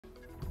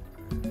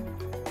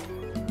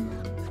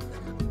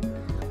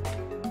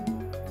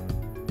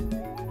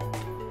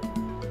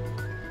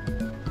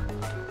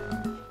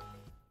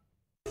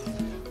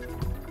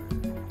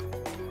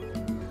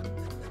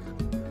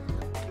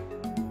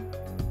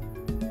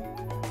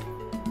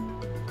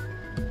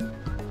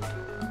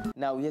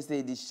Now,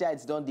 yesterday, the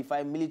Shiites don't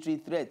defy military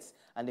threats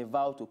and they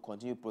vow to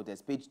continue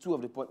protest. Page 2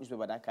 of the Punch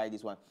newspaper that carry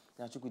this one.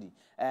 Now, Chukudi,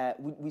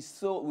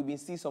 we've been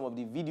seeing some of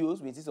the videos,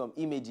 we see some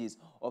images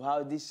of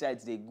how these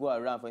Shiites, they go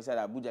around, for inside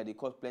Abuja, they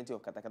cause plenty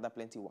of katakata,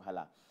 plenty of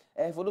wahala.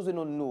 For those who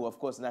don't know, of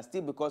course, now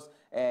still because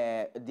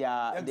their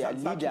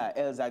leader,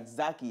 El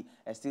Zakzaki,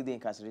 is still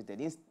incarcerated,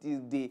 he's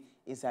still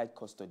inside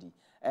custody.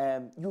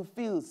 You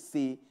feel,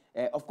 say,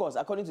 of course,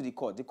 according to the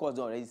court don't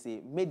already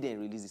say, made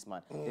them release this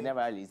man. They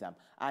never release him.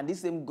 And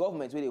this same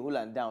government, where they hold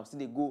him down, still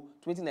they go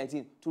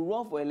 2019 to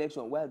run for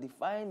election while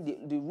defying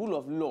the rule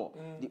of law,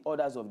 the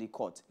orders of the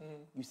court.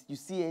 You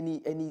see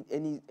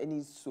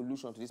any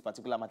solution to this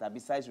particular matter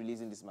besides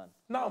releasing this man?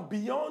 Now,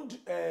 beyond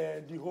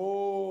the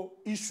whole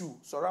issue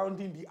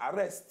surrounding the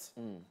arrest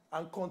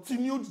and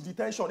continued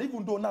detention,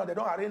 even though now they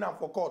don't arraign him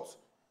for court,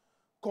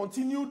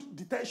 continued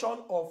detention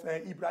of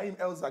Ibrahim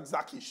El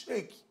Zakzaki,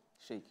 Sheikh.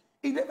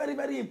 It's very,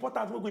 very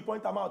important when we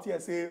point them out here,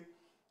 say,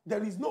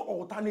 there is no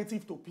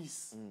alternative to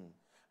peace.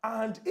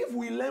 And if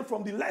we learn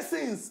from the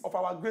lessons of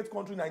our great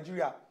country,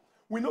 Nigeria,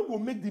 we know we'll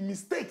make the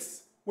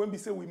mistakes when we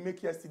say we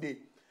make yesterday.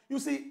 You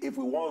see, if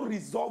we want to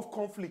resolve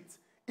conflict,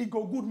 it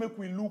go good make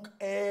we look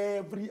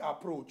every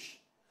approach.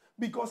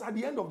 Because at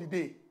the end of the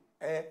day,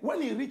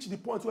 when he reach the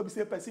point where we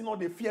say person not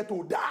they fear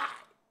to die,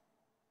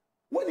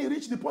 when he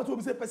reach the point where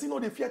we say person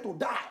not they fear to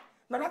die,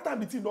 now that time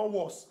the thing don't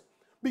worse.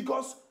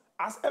 Because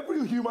as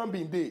every human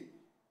being there,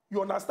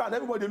 you understand,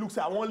 everybody looks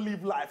say, I want to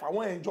live life, I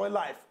want to enjoy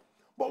life.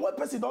 But when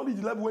person don't reach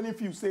the level when he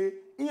feels say,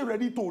 he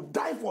ready to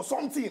die for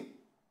something,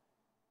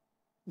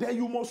 then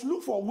you must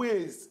look for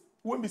ways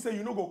when we say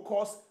you know go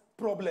cause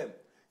problem.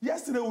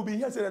 Yesterday we'll be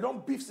here say they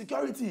don't beef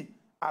security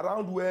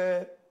around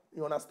where,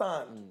 you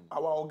understand,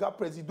 our Oga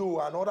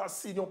Presido and other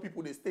senior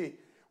people they stay.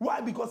 Why?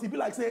 Because it be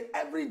like say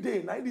every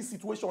day now in this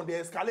situation they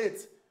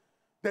escalate,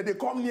 then they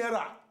come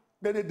nearer,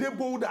 then they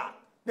bolder,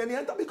 then they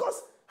enter.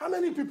 Because how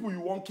many people you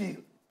want kill?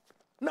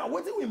 Now,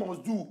 what we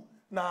must do?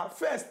 Now,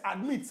 first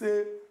admit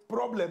say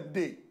problem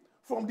day.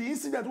 From the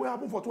incident what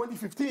happened for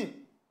 2015,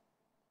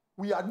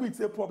 we admit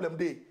say problem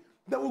day.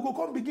 Then we go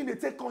come begin to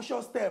take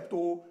conscious step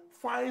to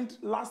find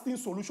lasting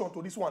solution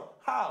to this one.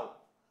 How?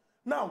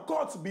 Now,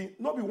 courts be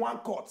not be one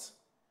court.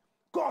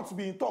 Courts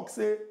be in talk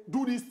say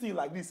do this thing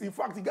like this. In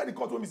fact, you get the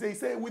court when we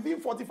say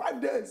within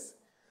 45 days,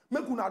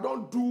 make una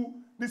don't do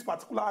this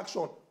particular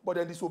action, but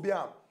then disobey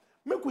them.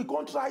 Make we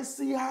can't try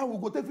see how we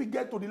go take we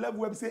get to the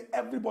level where we say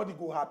everybody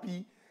go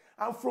happy,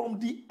 and from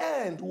the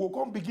end we'll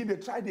come begin to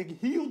try to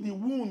heal the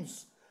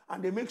wounds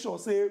and they make sure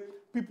say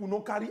people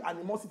no carry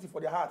animosity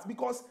for their hearts.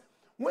 Because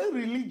when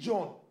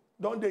religion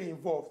don't they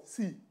involved,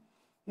 see,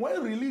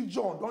 when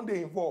religion don't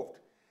they involved,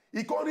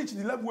 it can't reach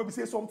the level where we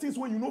say some things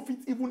when you know fit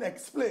even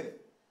explain.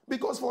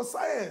 Because for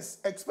science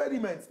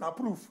experiments now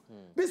proof,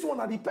 this one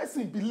are the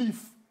person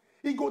belief.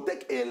 It go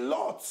take a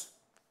lot.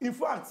 In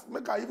fact,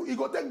 it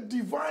go take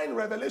divine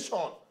revelation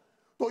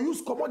to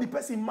use command the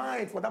person's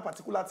mind for that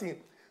particular thing.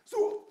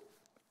 So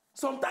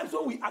sometimes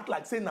when we act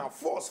like say now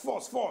force,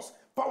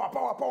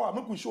 power,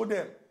 make we show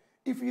them.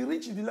 If you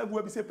reach the level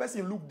where we say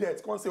person look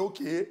dead, can't say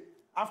okay,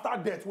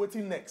 after death,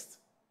 waiting next.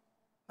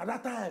 At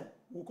that time,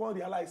 we can't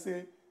realize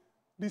say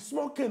the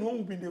small cane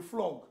won't be in the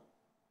flog.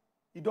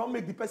 It don't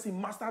make the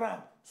person master am.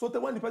 So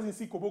that when the person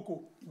see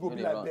Koboko, it go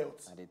be like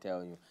belt. I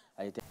tell you.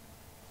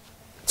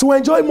 To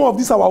enjoy more of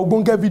these our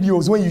Ogbonge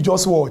videos when you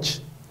just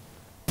watch,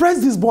 press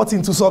this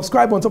button to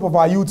subscribe on top of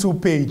our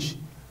YouTube page.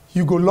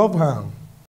 You go love am.